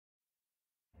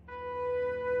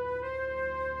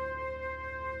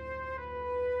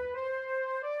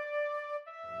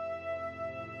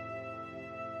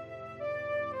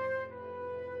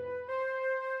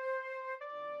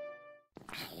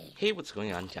Hey, what's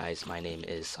going on, guys? My name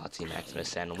is Satsi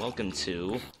Maximus, and welcome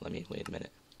to... Let me... Wait a minute.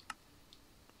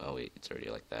 Oh, wait, it's already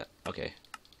like that. Okay.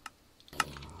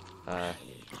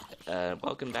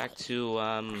 Welcome back to,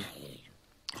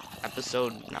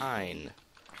 episode 9.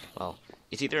 Well,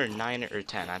 it's either 9 or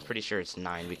 10. I'm pretty sure it's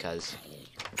 9 because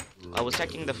I was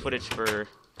checking the footage for,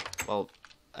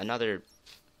 another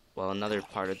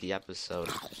part of the episode.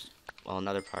 Well,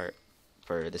 another part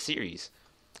for the series.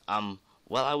 While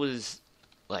I was,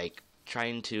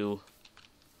 trying to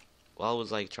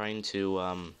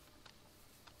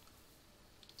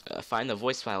find the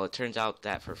voice file, it turns out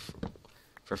that for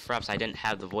Fraps, I didn't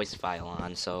have the voice file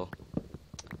on, so,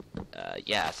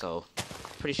 yeah, so,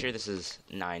 pretty sure this is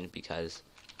 9 because,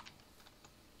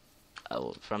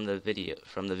 from the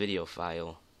video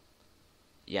file,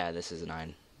 yeah, this is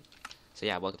 9. So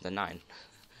yeah, welcome to 9.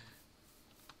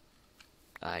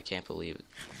 I can't believe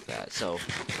that. So,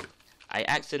 I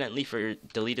accidentally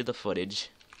deleted the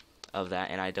footage of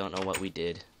that, and I don't know what we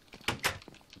did.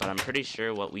 But I'm pretty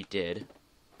sure what we did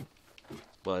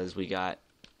was we got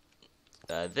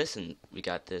this, and we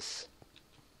got this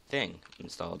thing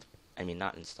installed. I mean,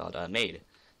 not installed, made.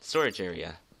 Storage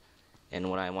area. And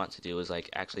what I want to do is,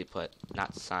 actually put,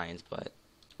 not signs, but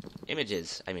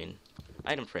images, I mean,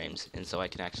 item frames. And so I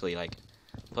can actually,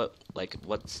 put,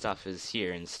 what stuff is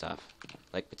here and stuff.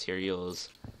 Like materials,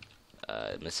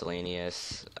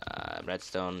 miscellaneous,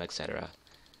 redstone, etc.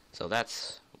 So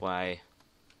that's why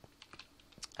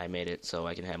I made it so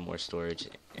I can have more storage.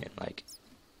 And,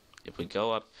 if we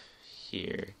go up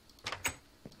here,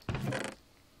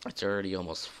 it's already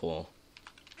almost full.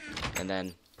 And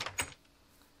then,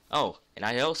 oh, and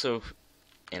I also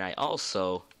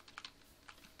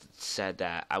said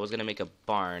that I was gonna make a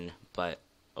barn, but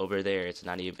over there it's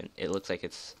not even, it looks like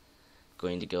it's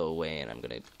going to go away, and I'm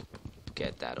gonna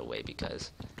get that away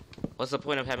because what's the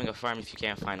point of having a farm if you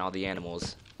can't find all the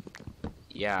animals?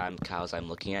 Yeah, cows, I'm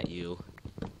looking at you.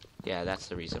 Yeah, that's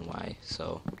the reason why.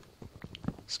 So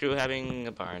screw having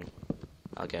a barn.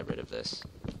 I'll get rid of this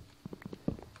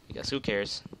because who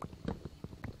cares?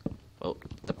 Well,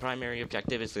 the primary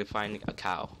objective is to find a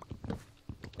cow.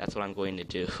 That's what I'm going to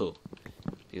do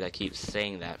because I keep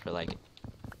saying that for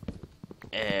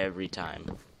every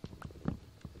time.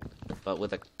 But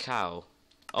with a cow...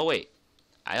 Oh wait,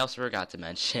 I also forgot to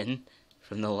mention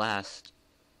from the last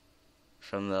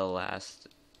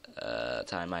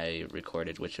time I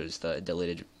recorded, which was the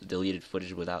deleted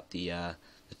footage without the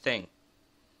thing.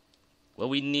 Well,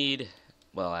 we need...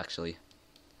 Well, actually,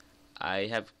 I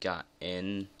have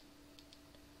gotten...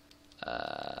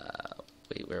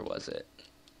 wait, where was it?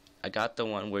 I got the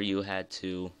one where you had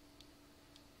to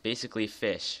basically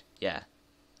fish. Yeah,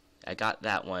 I got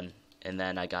that one. And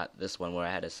then I got this one where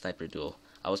I had a sniper duel.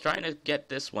 I was trying to get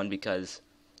this one because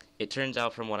it turns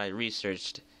out from what I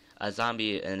researched, a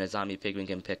zombie and a zombie pigman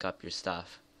can pick up your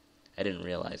stuff. I didn't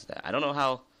realize that. I don't know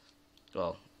how...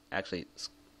 Well, actually...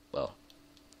 Well,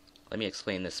 let me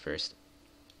explain this first.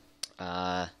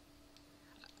 I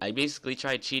basically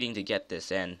tried cheating to get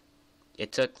this, and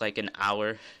it took an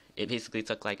hour. It basically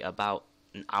took about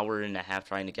an hour and a half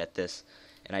trying to get this,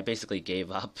 and I basically gave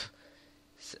up.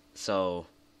 So...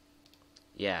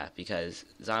 Yeah, because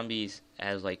zombies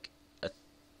has a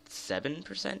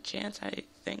 7% chance, I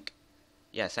think.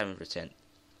 Yeah, 7%.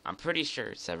 I'm pretty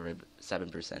sure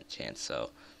 7% chance.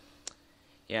 So,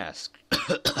 yeah.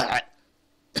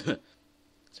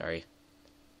 Sorry.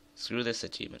 Screw this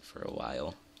achievement for a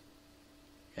while,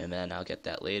 and then I'll get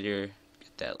that later.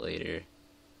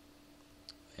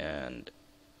 And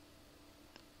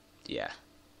yeah.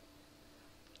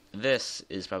 This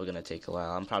is probably gonna take a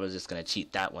while. I'm probably just gonna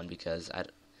cheat that one because I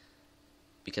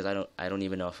don't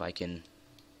even know if I can,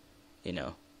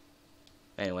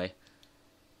 Anyway,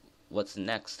 what's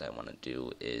next I want to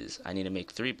do is I need to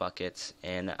make 3 buckets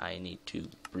and I need to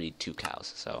breed 2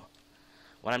 cows. So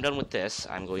when I'm done with this,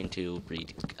 I'm going to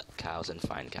breed cows and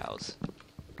find cows.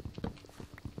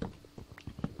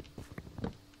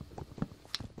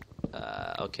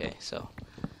 Okay, so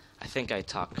I think I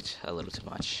talked a little too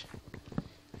much.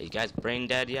 Are you guys brain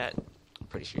dead yet? I'm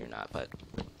pretty sure you're not, but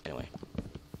anyway.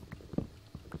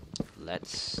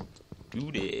 Let's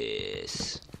do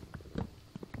this.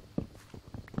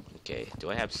 Okay,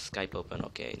 do I have Skype open?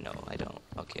 Okay, no, I don't.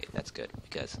 Okay, that's good,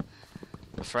 because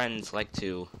my friends like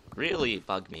to really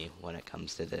bug me when it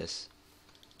comes to this.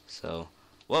 So,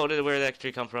 whoa, where did that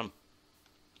tree come from?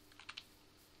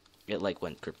 It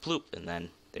went kerploop, and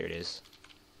then there it is.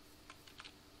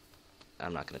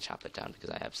 I'm not gonna chop it down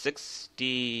because I have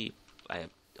 60. I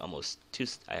have almost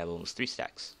 3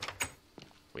 stacks.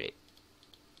 Wait.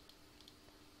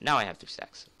 Now I have 3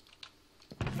 stacks.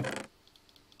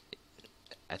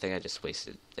 I think I just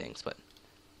wasted things, but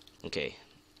okay.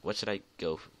 What should I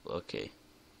go? Okay.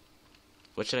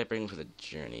 What should I bring for the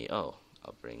journey? Oh,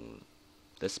 I'll bring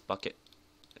this bucket,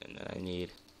 and then I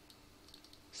need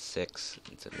 6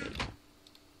 to make.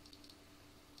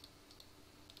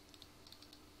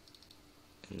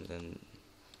 And then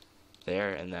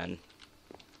there, and then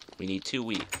we need 2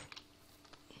 wheat.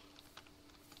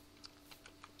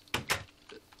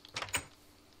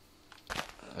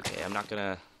 Okay, I'm not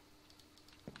gonna...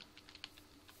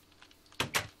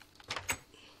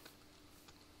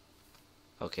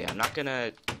 Okay, I'm not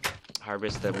gonna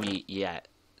harvest the wheat yet.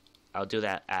 I'll do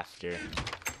that after.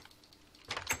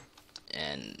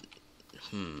 And,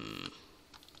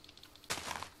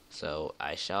 so,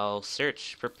 I shall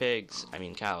search for pigs. I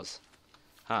mean, cows.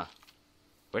 Huh.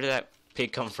 Where did that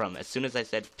pig come from? As soon as I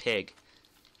said pig,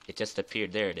 it just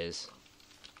appeared. There it is.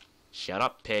 Shut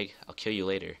up, pig. I'll kill you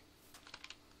later.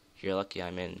 You're lucky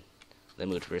I'm in the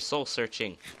mood for soul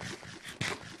searching.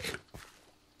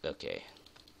 Okay.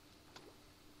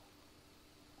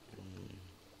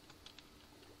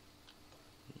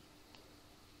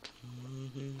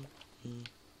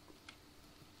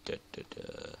 Da, da, da.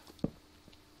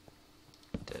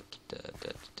 Da, da,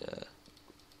 da, da.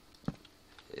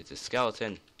 It's a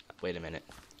skeleton. Wait a minute.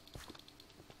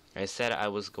 I said I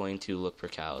was going to look for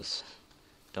cows.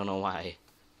 Don't know why.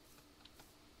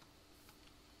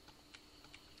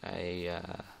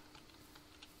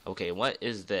 Okay, what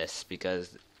is this?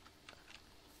 Because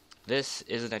this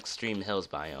is an extreme hills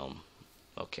biome.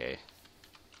 Okay.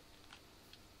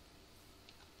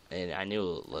 And I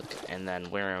knew, look, and then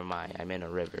where am I? I'm in a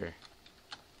river.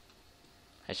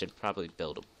 I should probably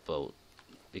build a boat,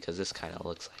 because this kind of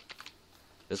looks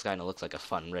like a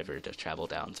fun river to travel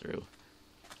down through.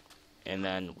 And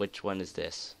then which one is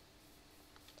this?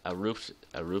 A roofed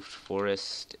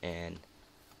forest, and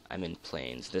I'm in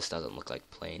plains. This doesn't look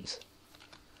like plains.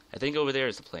 I think over there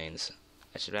is the plains.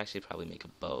 I should actually probably make a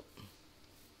boat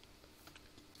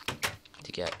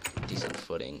to get decent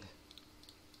footing.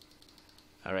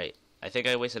 Alright, I think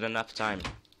I wasted enough time.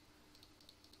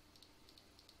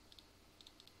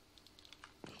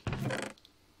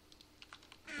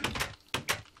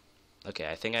 Okay,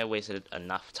 I think I wasted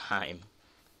enough time.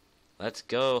 Let's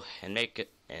go and make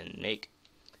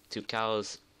 2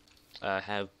 cows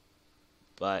have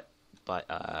I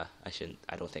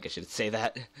don't think I should say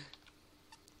that.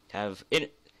 Have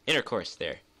intercourse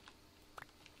there.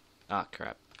 Ah,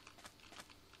 crap.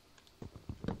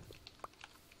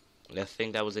 I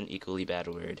think that was an equally bad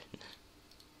word.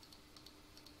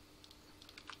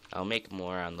 I'll make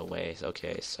more on the way.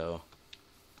 Okay, so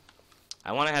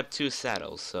I want to have 2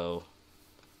 saddles, so...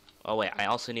 Oh wait, I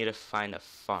also need to find a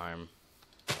farm.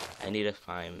 I need to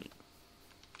find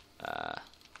a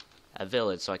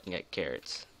village so I can get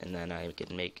carrots, and then I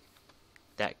can make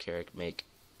that carrot make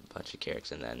a bunch of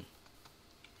carrots, and then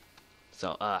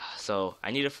so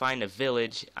I need to find a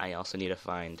village. I also need to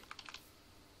find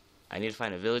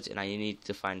a village, and I need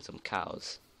to find some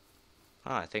cows.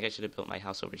 Oh, I think I should have built my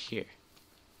house over here.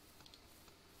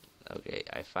 Okay,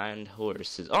 I find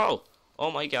horses. Oh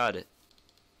my God,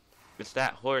 it's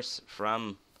that horse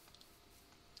from...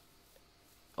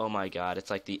 Oh my God, it's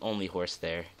like the only horse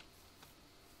there.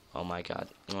 Oh my God.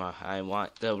 I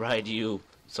want to ride you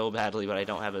so badly, but I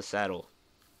don't have a saddle.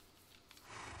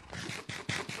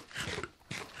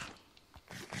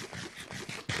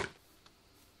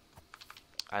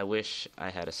 I wish I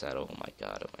had a saddle. Oh my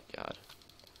God, oh my God.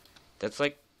 That's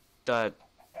like the...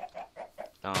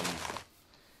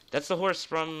 That's the horse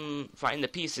from Find the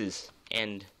Pieces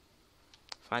and...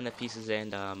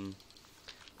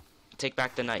 Take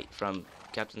Back the Night from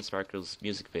Captain Sparkle's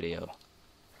music video.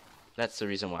 That's the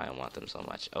reason why I want them so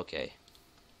much. Okay.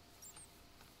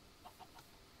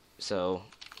 So,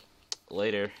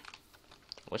 later,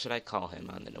 what should I call him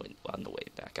on the way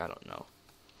back? I don't know.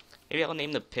 Maybe I'll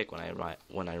name the pig when I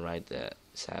ride the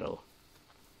saddle.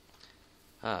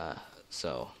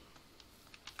 So.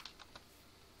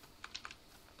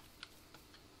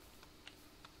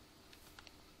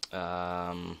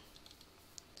 I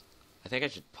think I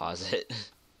should pause it.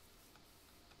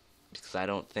 Because I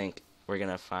don't think we're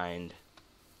gonna find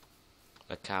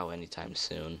a cow anytime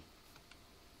soon.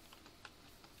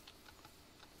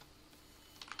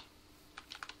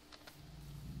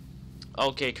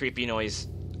 Okay, creepy noise.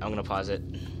 I'm gonna pause it.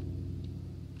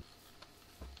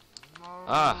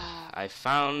 I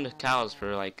found cows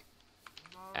for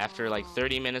after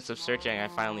 30 minutes of searching, I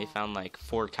finally found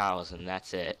 4 cows, and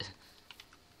that's it.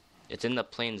 It's in the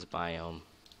plains biome.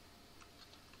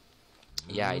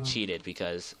 Yeah, I cheated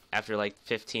because after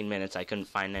 15 minutes I couldn't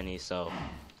find any, so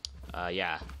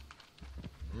yeah.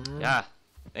 Yeah,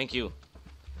 thank you.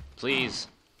 please.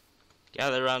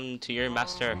 Gather unto your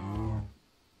master.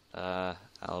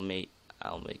 I'll make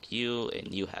you,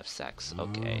 and you have sex.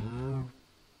 Okay.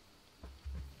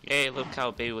 Yay, little cow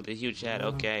baby with a huge head.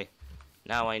 Okay.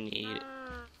 Now I need...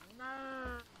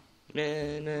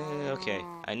 Okay.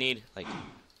 I need, like...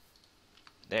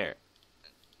 There.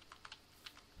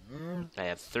 I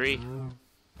have 3.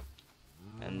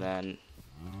 And then...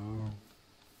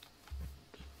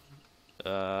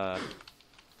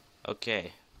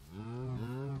 Okay.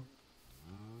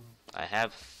 I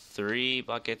have 3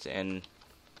 buckets and...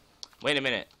 Wait a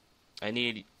minute. I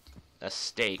need a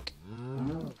steak.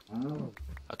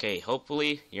 Okay,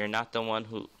 hopefully you're not the one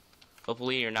who...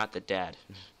 Hopefully you're not the dad.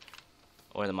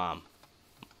 Or the mom.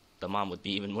 The mom would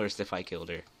be even worse if I killed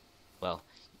her.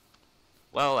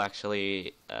 Well,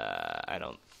 actually, I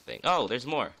don't think... Oh, there's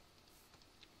more.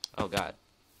 Oh, God.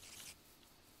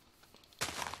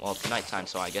 Well, it's nighttime,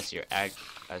 so I guess you're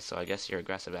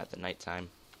aggressive at the nighttime.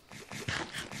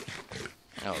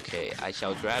 Okay, I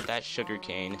shall grab that sugar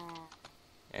cane,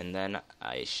 and then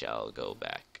I shall go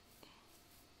back.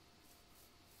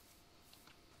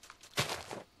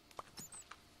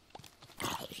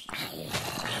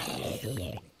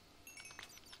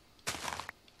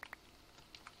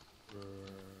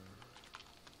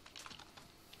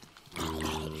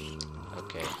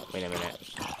 Okay, wait a minute.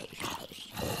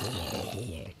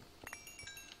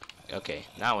 Okay,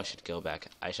 now I should go back.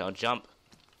 I shall jump.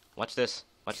 Watch this.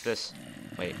 Watch this.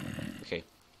 Wait. Okay.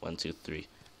 1, 2, 3.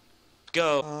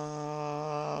 Go!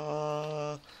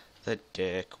 The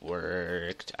dick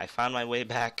worked. I found my way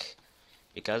back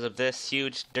because of this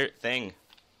huge dirt thing.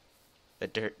 The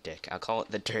dirt dick. I'll call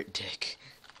it the dirt dick.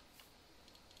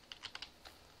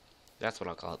 That's what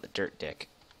I'll call it, the dirt dick.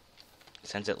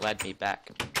 Since it led me back.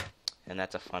 And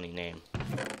that's a funny name.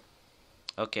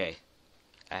 Okay.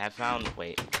 I have found...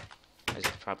 Wait. I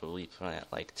should probably plant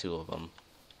like 2 of them.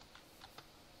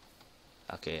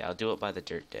 Okay, I'll do it by the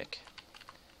dirt dick.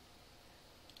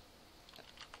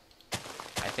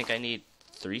 I think I need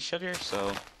 3 sugar,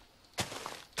 so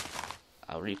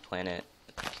I'll replant it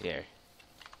here.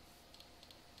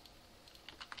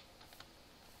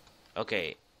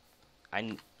 Okay.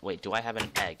 Wait, do I have an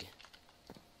egg?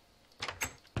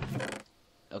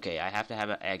 Okay, I have to have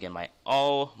an egg in my...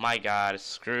 Oh my god,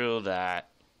 screw that.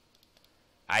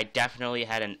 I definitely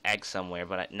had an egg somewhere,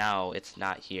 but now it's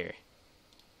not here.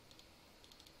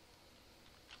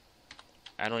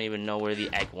 I don't even know where the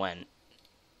egg went.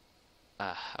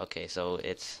 Okay, so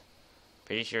it's...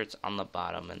 Pretty sure it's on the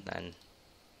bottom, and then...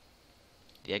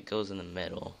 The egg goes in the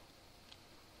middle.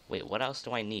 Wait, what else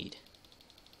do I need?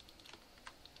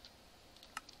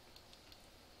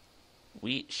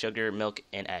 Wheat, sugar, milk,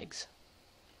 and eggs.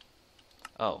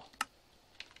 Oh.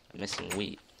 I'm missing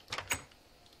wheat.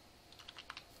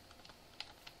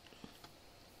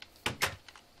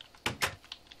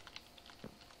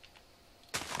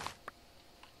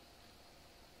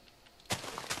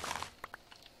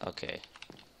 Okay.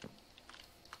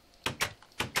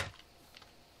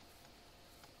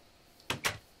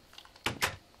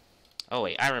 Oh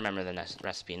wait, I remember the next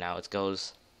recipe now. It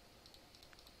goes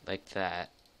like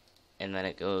that. And then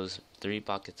it goes 3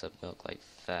 buckets of milk like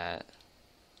that.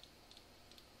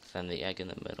 Then the egg in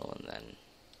the middle, and then...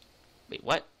 Wait,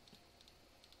 what?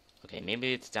 Okay,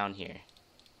 maybe it's down here.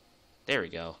 There we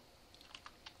go.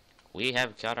 We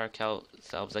have got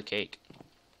ourselves a cake.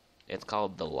 It's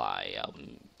called The Lie. I'll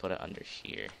put it under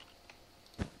here.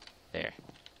 There.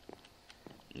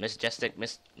 Majestic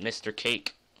Mr.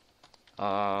 Cake.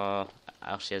 I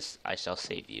shall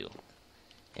save you.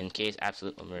 In case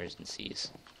absolute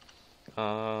emergencies.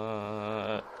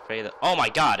 Pray that... Oh my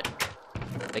god!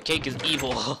 The cake is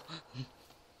evil.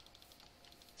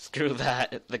 Screw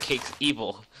that. The cake's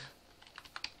evil.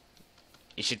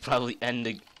 You should probably end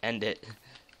it.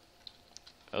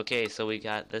 Okay, so we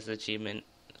got this achievement.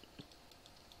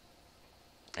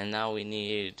 And now we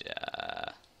need...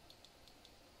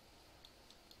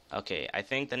 Okay, I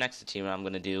think the next achievement I'm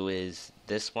going to do is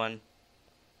this one.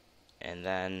 And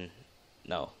then...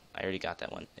 No, I already got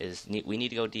that one. We need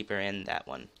to go deeper in that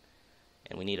one.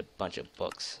 And we need a bunch of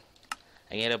books.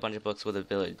 I get a bunch of books with a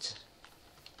village.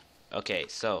 Okay,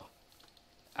 so...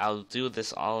 I'll do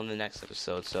this all in the next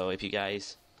episode, so if you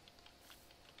guys...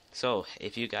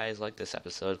 if you guys like this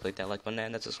episode, click that like button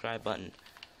and that subscribe button.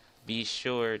 Be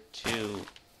sure to...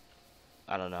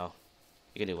 I don't know.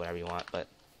 You can do whatever you want, but...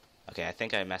 Okay, I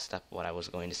think I messed up what I was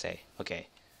going to say. Okay.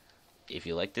 If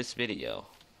you like this video,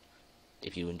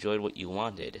 if you enjoyed what you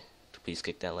wanted, please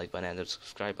click that like button and the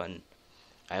subscribe button.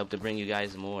 I hope to bring you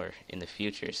guys more in the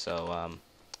future. So,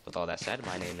 with all that said,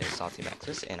 my name is Salty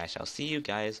Maxis, and I shall see you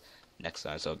guys next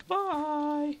time. So,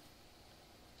 goodbye!